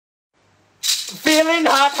Feeling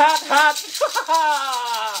hot, hot, hot.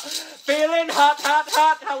 Feeling hot, hot,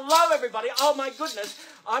 hot. Hello, everybody. Oh, my goodness.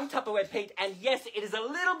 I'm Tupperware Pete, and yes, it is a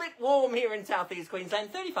little bit warm here in southeast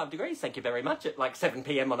Queensland. 35 degrees, thank you very much, at like 7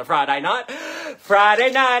 p.m. on a Friday night.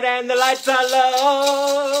 Friday night and the lights are low.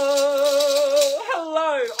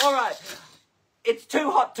 Hello. All right. It's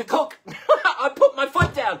too hot to cook. I put my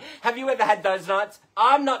foot down. Have you ever had those nights?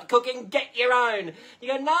 I'm not cooking, get your own. You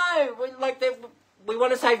go, no, we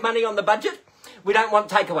want to save money on the budget. We don't want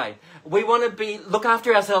takeaway. We want to look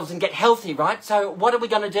after ourselves and get healthy, right? So what are we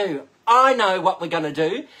going to do? I know what we're going to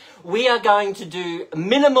do. We are going to do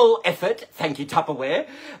minimal effort, thank you Tupperware,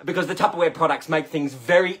 because the Tupperware products make things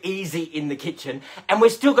very easy in the kitchen, and we're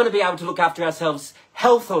still going to be able to look after ourselves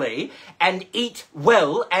healthily and eat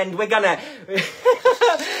well, and we're going to,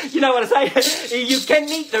 you know what I say, you can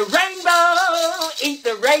eat the rainbow, eat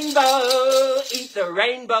the rainbow, eat the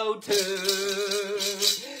rainbow too.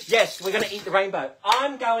 Yes, we're going to eat the rainbow.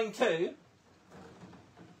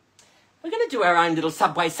 We're going to do our own little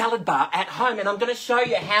Subway salad bar at home, and I'm going to show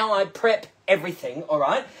you how I prep everything, all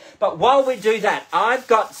right? But while we do that, I've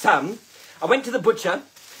got I went to the butcher,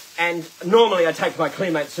 and normally I take my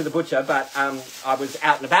cleanmates to the butcher, but I was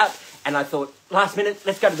out and about, and I thought, last minute,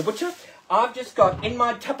 let's go to the butcher. I've just got, in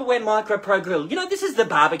my Tupperware Micro Pro Grill, you know, this is the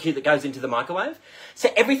barbecue that goes into the microwave. So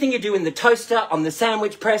everything you do in the toaster, on the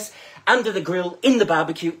sandwich press, under the grill, in the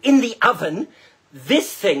barbecue, in the oven,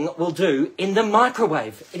 this thing will do in the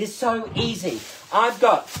microwave. It is so easy. I've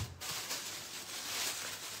got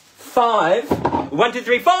 5.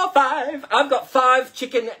 I've got 5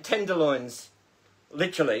 chicken tenderloins.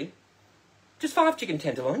 Literally. Just 5 chicken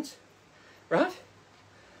tenderloins. Right?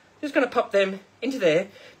 Just going to pop them into there.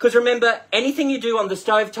 Because remember, anything you do on the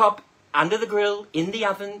stovetop, under the grill, in the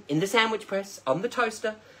oven, in the sandwich press, on the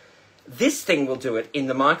toaster, this thing will do it in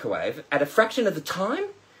the microwave at a fraction of the time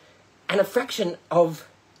and a fraction of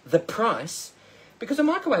the price, because a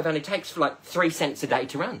microwave only takes like 3 cents a day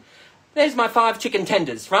to run. There's my 5 chicken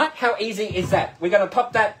tenders, right? How easy is that? We're going to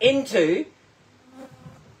pop that into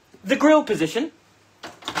the grill position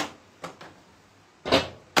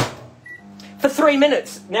for 3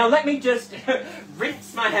 minutes. Now let me just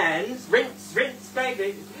rinse my hands. Rinse,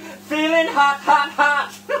 baby. Feeling hot, hot,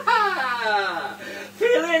 hot.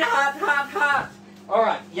 Feeling hot, hot, hot. All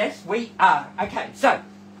right, yes, we are. Okay, so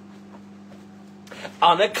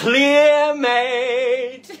on a clear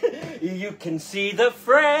mate, you can see the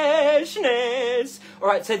freshness. All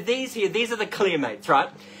right, so these are the clear mates, right?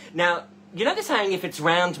 Now, you know the saying, if it's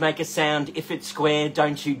round, make a sound. If it's square,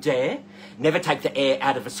 don't you dare. Never take the air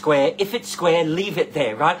out of a square. If it's square, leave it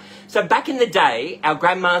there, right? So back in the day, our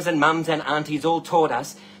grandmas and mums and aunties all taught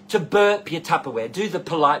us to burp your Tupperware. Do the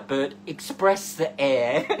polite burp. Express the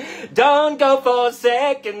air. Don't go for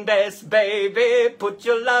second best, baby. Put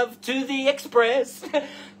your love to the express.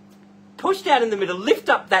 Push down in the middle. Lift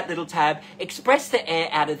up that little tab. Express the air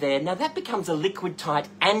out of there. Now that becomes a liquid tight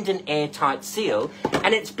and an airtight seal.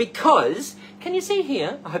 And it's because, can you see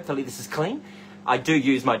here? Hopefully this is clean. I do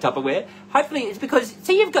use my Tupperware. Hopefully it's because,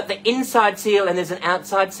 see, you've got the inside seal and there's an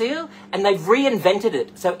outside seal, and they've reinvented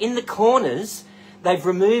it. So in the corners, they've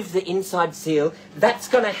removed the inside seal. That's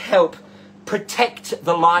going to help protect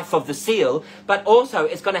the life of the seal, but also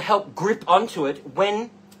it's going to help grip onto it when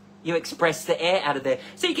you express the air out of there.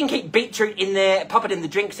 So you can keep beetroot in there, pop it in the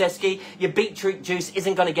drink esky. Your beetroot juice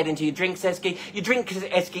isn't going to get into your drink esky. Your drink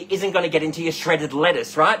esky isn't going to get into your shredded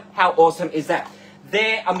lettuce, right? How awesome is that?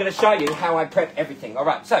 There, I'm going to show you how I prep everything. All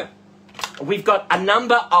right, so we've got a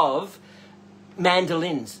number of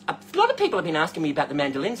mandolins. A lot of people have been asking me about the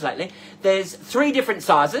mandolins lately. There's 3 different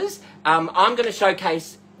sizes. I'm going to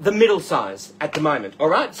showcase the middle size at the moment. All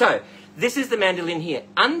right, so this is the mandolin here.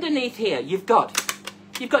 Underneath here, you've got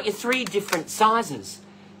your 3 different sizes.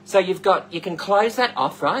 So you can close that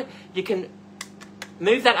off, right? You can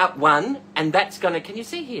move that up 1, and that's going to, can you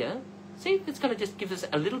see here? See, it's going to just give us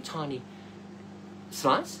a little tiny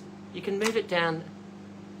slice. You can move it down.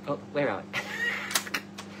 Oh, where are we?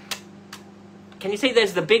 Can you see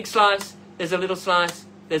there's the big slice, there's a little slice,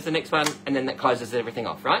 there's the next one, and then that closes everything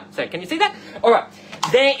off, right? So can you see that? All right,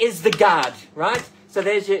 there is the guard, right? So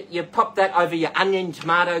there's you pop that over your onion,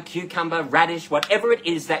 tomato, cucumber, radish, whatever it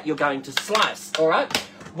is that you're going to slice, all right?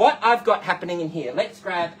 What I've got happening in here, we'll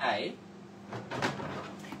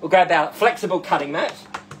grab our flexible cutting mat,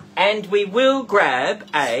 and we will grab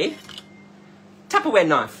a Tupperware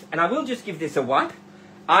knife, and I will just give this a wipe.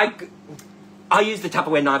 I use the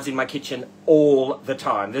Tupperware knives in my kitchen all the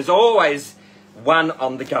time. There's always one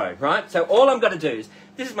on the go, right? So all I'm going to do is,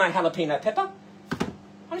 this is my jalapeno pepper.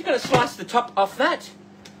 I'm just going to slice the top off that.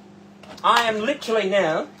 I am literally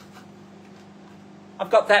now, I've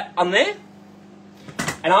got that on there.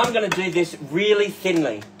 And I'm going to do this really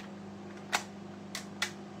thinly.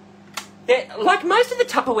 Like most of the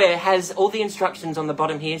Tupperware has all the instructions on the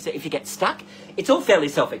bottom here, so if you get stuck, it's all fairly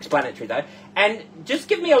self-explanatory though. And just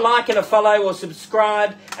give me a like and a follow or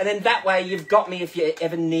subscribe, and then that way you've got me if you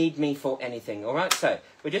ever need me for anything, alright? So,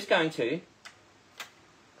 we're just going to...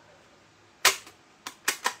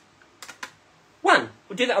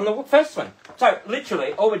 We'll do that on the first one. So,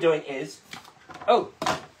 literally, all we're doing is... Oh,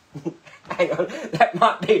 hang on, that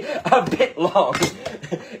might be a bit long.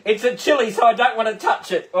 It's a chili, so I don't want to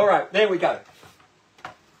touch it. All right, there we go.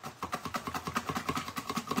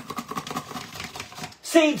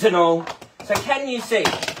 Seeds and all. So can you see?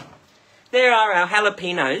 There are our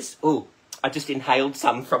jalapenos. Ooh, I just inhaled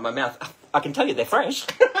some from my mouth. I can tell you they're fresh.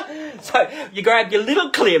 So you grab your little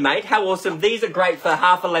Clearmate. How awesome. These are great for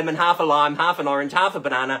half a lemon, half a lime, half an orange, half a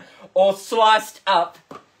banana, or sliced up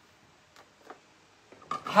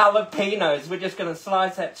jalapenos. We're just going to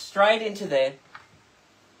slice that straight into there.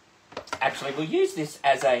 Actually, we'll use this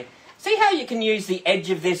as a... See how you can use the edge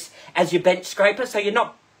of this as your bench scraper? So you're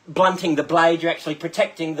not blunting the blade, you're actually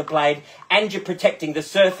protecting the blade and you're protecting the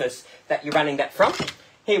surface that you're running that from.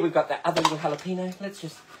 Here we've got that other little jalapeno. Let's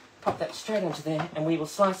just pop that straight onto there and we will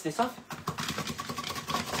slice this off.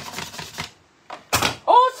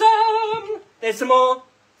 Awesome! There's some more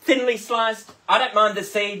thinly sliced. I don't mind the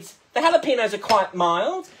seeds. The jalapenos are quite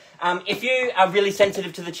mild. If you are really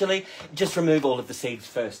sensitive to the chili, just remove all of the seeds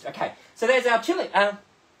first. Okay, so there's our chili,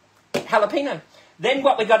 jalapeno. Then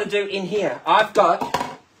what we've got to do in here,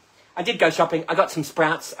 I did go shopping. I got some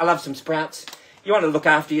sprouts. I love some sprouts. You want to look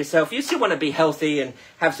after yourself. You still want to be healthy and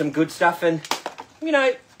have some good stuff. And, you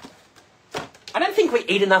know, I don't think we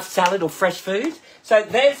eat enough salad or fresh food. So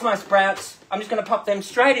there's my sprouts. I'm just going to pop them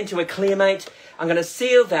straight into a Clearmate. I'm going to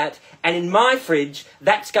seal that, and in my fridge,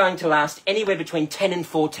 that's going to last anywhere between 10 and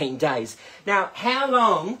 14 days. Now, how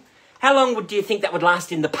long do you think that would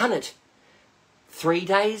last in the punnet? 3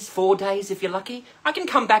 days, 4 days if you're lucky? I can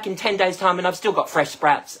come back in 10 days' time and I've still got fresh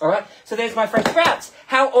sprouts, all right? So there's my fresh sprouts.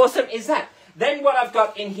 How awesome is that? Then what I've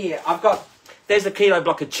got in here, there's a kilo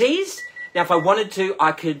block of cheese. Now, if I wanted to,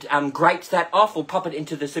 I could grate that off or pop it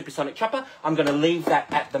into the supersonic chopper. I'm going to leave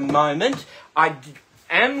that at the moment. I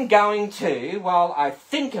am going to, while I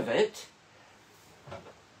think of it,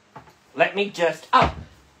 let me just... Oh!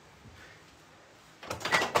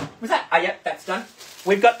 Was that? Oh, yep, that's done.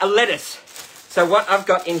 We've got a lettuce. So what I've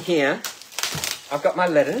got in here, I've got my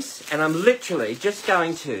lettuce, and I'm literally just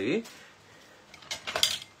going to...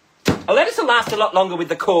 A lettuce will last a lot longer with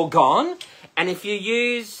the core gone, and if you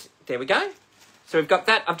use... There we go. So we've got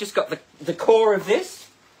that. I've just got the core of this.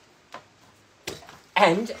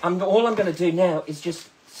 And all I'm going to do now is just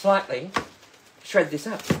slightly shred this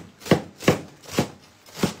up.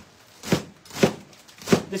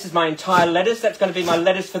 This is my entire lettuce. That's going to be my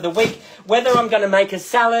lettuce for the week. Whether I'm going to make a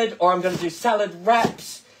salad or I'm going to do salad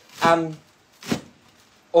wraps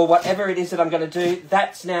or whatever it is that I'm going to do,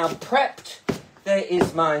 that's now prepped. There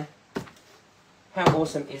is my... How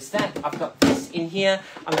awesome is that? I've got this in here.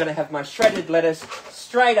 I'm going to have my shredded lettuce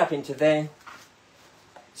straight up into there.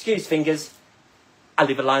 Excuse fingers. I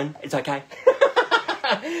live alone. It's okay.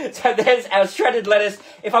 So there's our shredded lettuce.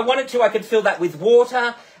 If I wanted to, I could fill that with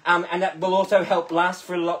water, and that will also help last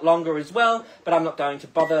for a lot longer as well, but I'm not going to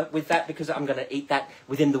bother with that because I'm going to eat that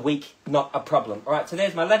within the week. Not a problem. All right, so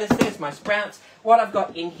there's my lettuce. There's my sprouts. What I've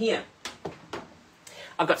got in here,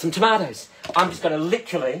 I've got some tomatoes. I'm just going to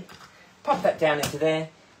literally... pop that down into there.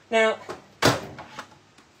 Now,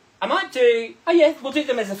 I might do... Oh, yeah, we'll do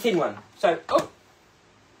them as a thin one. So,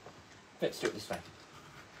 let's do it this way.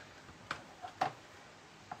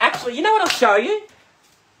 Actually, you know what I'll show you?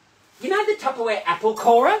 You know the Tupperware apple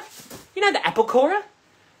corer? You know the apple corer?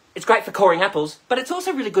 It's great for coring apples, but it's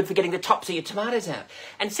also really good for getting the tops of your tomatoes out.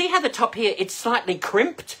 And see how the top here, it's slightly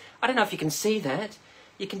crimped? I don't know if you can see that.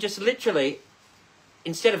 You can just literally,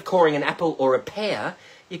 instead of coring an apple or a pear,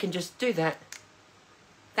 you can just do that.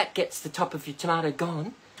 That gets the top of your tomato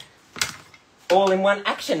gone. All in one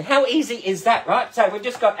action. How easy is that, right? So we've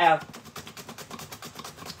just got our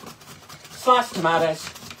sliced tomatoes.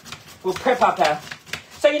 We'll prep up our...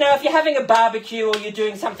 So, you know, if you're having a barbecue or you're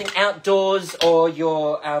doing something outdoors or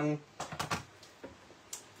you're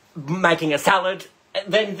making a salad,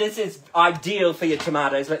 then this is ideal for your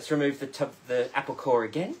tomatoes. Let's remove the apple core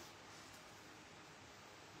again.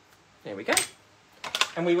 There we go.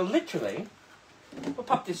 And we will literally, we'll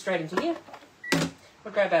pop this straight into here.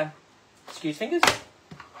 We'll grab our, excuse fingers.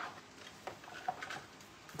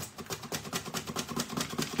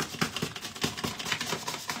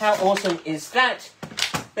 How awesome is that?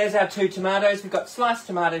 There's our 2 tomatoes. We've got sliced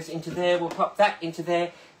tomatoes into there. We'll pop that into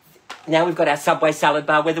there. Now we've got our Subway salad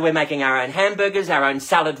bar, whether we're making our own hamburgers, our own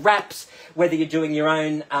salad wraps, whether you're doing your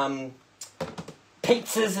own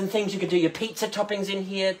pizzas and things, you could do your pizza toppings in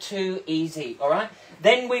here, too easy, all right?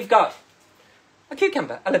 Then we've got a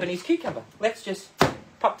cucumber, a Lebanese cucumber. Let's just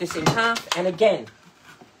pop this in half, and again,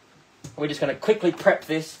 we're just going to quickly prep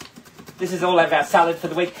this. This is all of our salad for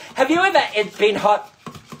the week. Have you ever been hot,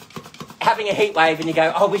 having a heat wave, and you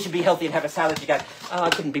go, oh, we should be healthy and have a salad? You go, oh, I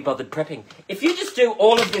couldn't be bothered prepping. If you just do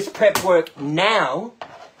all of this prep work now,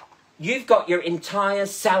 you've got your entire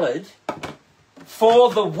salad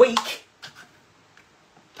for the week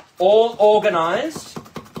all organised,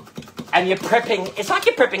 and you're prepping. It's like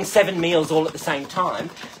you're prepping 7 meals all at the same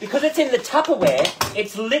time. Because it's in the Tupperware,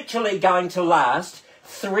 it's literally going to last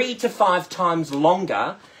 3 to 5 times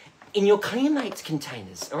longer in your Clearmates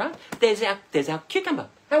containers, all right? There's our cucumber.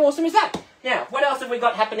 How awesome is that? Now, what else have we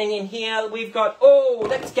got happening in here? We've got, oh,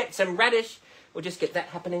 let's get some radish. We'll just get that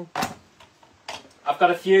happening. I've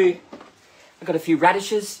got a few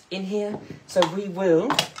radishes in here. So we will,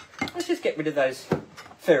 let's just get rid of those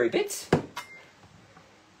furry bits.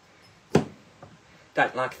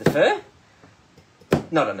 Don't like the fur.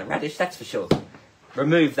 Not on the radish, that's for sure.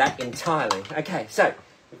 Remove that entirely. Okay, so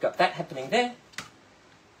we've got that happening there.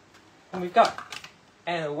 And we've got,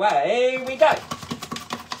 and away we go.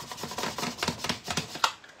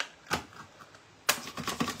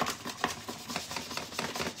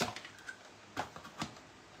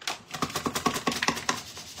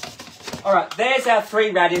 All right, there's our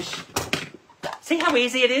 3 radish. See how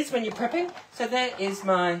easy it is when you're prepping? So there is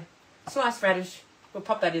my sliced radish. We'll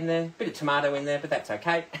pop that in there. Bit of tomato in there, but that's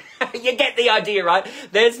okay. You get the idea, right?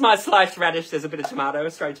 There's my sliced radish. There's a bit of tomato,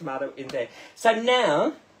 a stray tomato in there. So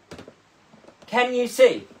now, can you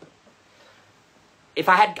see? If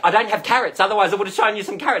I don't have carrots, otherwise I would have shown you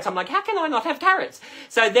some carrots. I'm like, how can I not have carrots?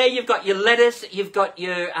 So there you've got your lettuce, you've got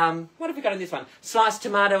your, what have we got in this one? Sliced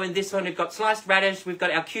tomato in this one, we've got sliced radish, we've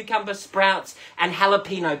got our cucumber, sprouts, and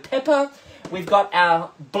jalapeno pepper. We've got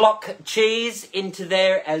our block cheese into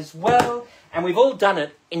there as well. And we've all done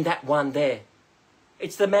it in that one there.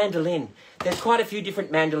 It's the mandolin. There's quite a few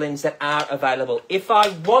different mandolins that are available. If I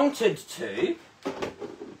wanted to,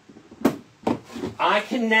 I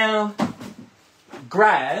can now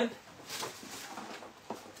grab,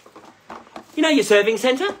 you know, your serving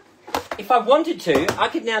centre? If I wanted to, I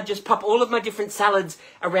could now just pop all of my different salads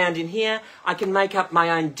around in here. I can make up my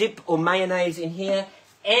own dip or mayonnaise in here.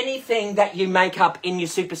 Anything that you make up in your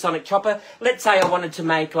supersonic chopper. Let's say I wanted to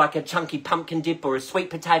make like a chunky pumpkin dip or a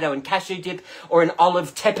sweet potato and cashew dip or an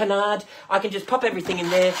olive tapenade. I can just pop everything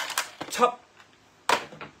in there,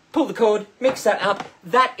 pull the cord, mix that up.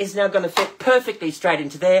 That is now going to fit perfectly straight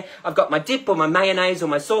into there. I've got my dip or my mayonnaise or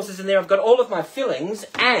my sauces in there. I've got all of my fillings,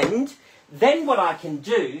 and then what I can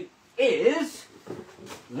do is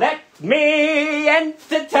let me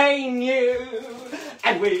entertain you,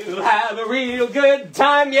 and we'll have a real good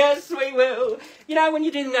time. Yes, we will. You know, when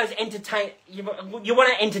you're doing those you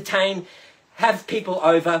want to entertain, have people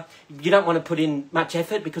over. You don't want to put in much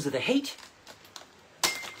effort because of the heat.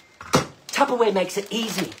 Tupperware makes it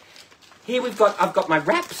easy. Here I've got my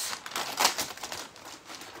wraps.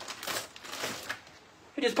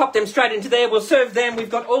 We just pop them straight into there. We'll serve them. We've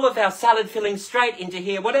got all of our salad fillings straight into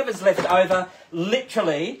here. Whatever's left over,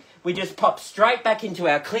 literally, we just pop straight back into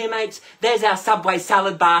our Clearmates. There's our Subway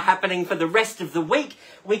salad bar happening for the rest of the week.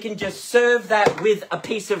 We can just serve that with a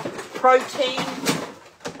piece of protein.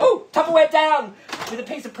 Oh, Tupperware down! With a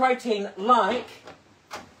piece of protein like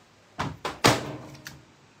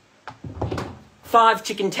 5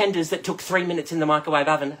 chicken tenders that took 3 minutes in the microwave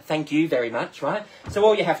oven. Thank you very much, right? So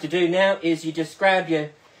all you have to do now is you just grab your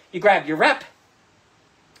wrap,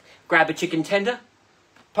 grab a chicken tender,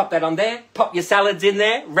 pop that on there, pop your salads in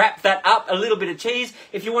there, wrap that up, a little bit of cheese.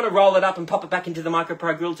 If you want to roll it up and pop it back into the Micro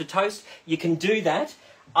Pro Grill to toast, you can do that.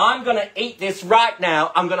 I'm going to eat this right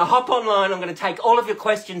now. I'm going to hop online. I'm going to take all of your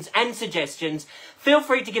questions and suggestions. Feel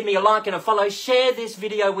free to give me a like and a follow. Share this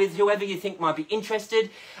video with whoever you think might be interested.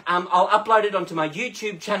 I'll upload it onto my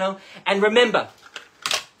YouTube channel. And remember,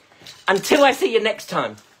 until I see you next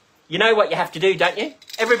time, you know what you have to do, don't you?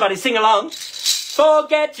 Everybody sing along.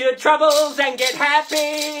 Forget your troubles and get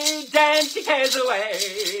happy. Dance your cares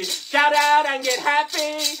away. Shout out and get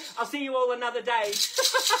happy. I'll see you all another day.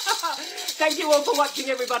 Thank you all for watching,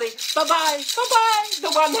 everybody. Bye-bye. Bye-bye.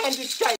 The one-handed shake.